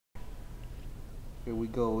Here we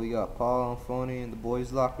go. We got Paul Anfone in the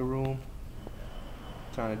boys' locker room.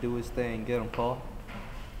 Trying to do his thing. Get him, Paul.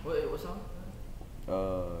 Wait, what's up?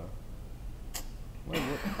 Uh,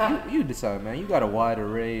 you decide, man. You got a wide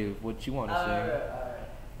array of what you want to sing. Alright.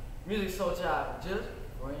 Music so child, just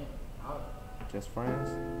friend. Just friends.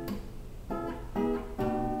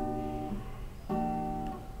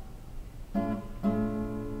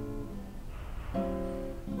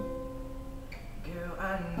 Girl,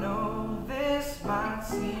 I know this might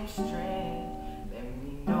seem strange. Let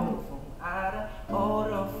me know from out of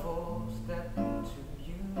order for step into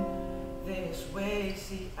you this way.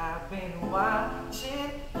 See, I've been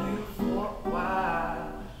watching you for a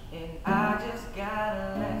while, and I just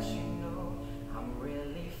gotta let you know I'm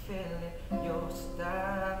really feeling your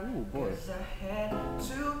style. Ooh, boy. 'Cause I had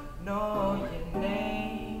to know your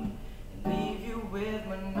name and leave you with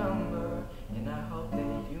my number, and I hope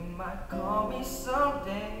that you might call me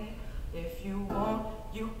someday. If you want,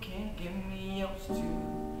 you can give me yours too.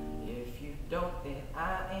 If you don't, then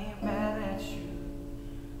I ain't mad at you.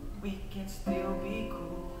 We can still be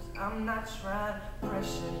cool, 'cause I'm not trying to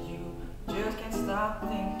pressure you. Just can't stop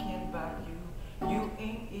thinking about you. You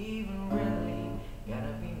ain't even really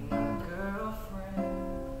gotta be my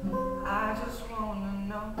girlfriend. I just want